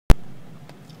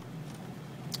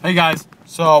Hey guys,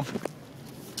 so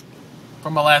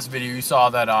from my last video you saw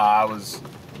that I was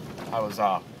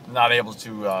not able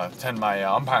to attend my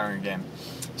umpiring game.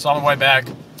 So on the way back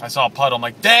I saw a puddle. I'm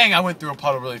like, dang, I went through a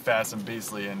puddle really fast and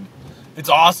Beasley, and it's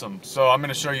awesome. So I'm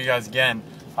gonna show you guys again.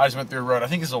 I just went through a road. I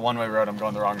think it's a one-way road. I'm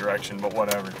going the wrong direction, but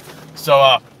whatever.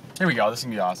 So here we go. This is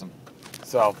gonna be awesome.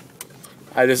 So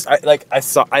I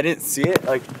didn't see it.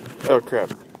 Like, oh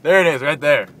crap! There it is, right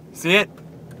there. See it?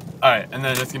 All right, and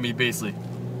then it's gonna be Beasley.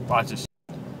 Watch this.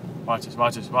 Watch this.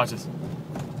 Watch this. Watch this.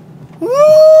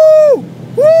 Woo!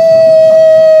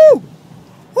 Woo!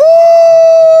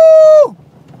 Woo!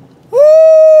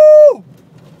 Woo!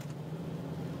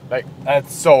 Like,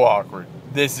 that's so awkward.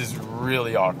 This is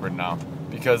really awkward now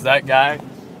because that guy,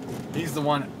 he's the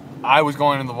one. I was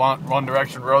going in the one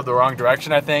direction road, the wrong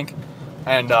direction, I think,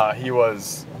 and he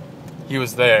was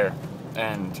there,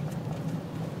 and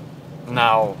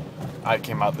now I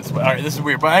came out this way. All right, this is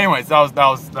weird, but anyways, that was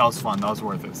fun. That was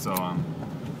worth it. So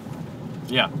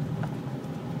yeah,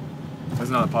 there's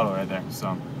another puddle right there.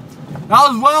 So that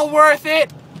was well worth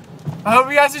it. I hope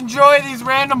you guys enjoy these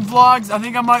random vlogs. I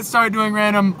think I might start doing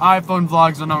random iPhone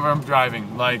vlogs whenever I'm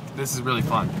driving. Like, this is really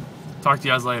fun. Talk to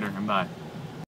you guys later, and bye.